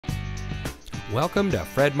Welcome to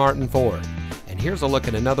Fred Martin Ford, and here's a look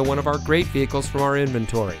at another one of our great vehicles from our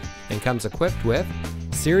inventory, and comes equipped with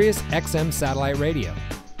Sirius XM satellite radio,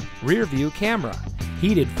 rear view camera,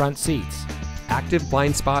 heated front seats, active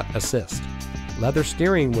blind spot assist, leather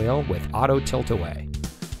steering wheel with auto tilt-away,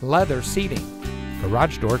 leather seating,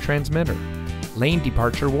 garage door transmitter, lane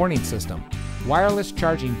departure warning system, wireless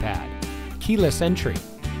charging pad, keyless entry,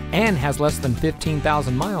 and has less than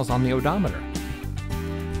 15,000 miles on the odometer.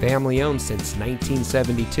 Family owned since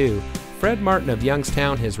 1972, Fred Martin of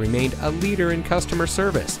Youngstown has remained a leader in customer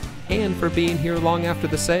service and for being here long after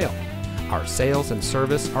the sale. Our sales and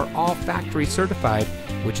service are all factory certified,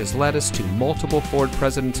 which has led us to multiple Ford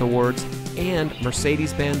President's Awards and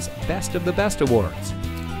Mercedes-Benz Best of the Best Awards.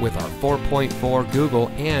 With our 4.4 Google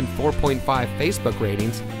and 4.5 Facebook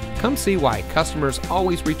ratings, come see why customers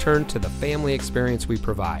always return to the family experience we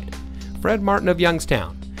provide. Fred Martin of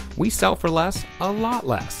Youngstown. We sell for less, a lot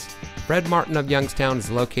less. Fred Martin of Youngstown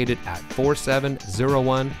is located at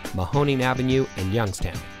 4701 Mahoning Avenue in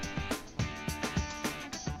Youngstown.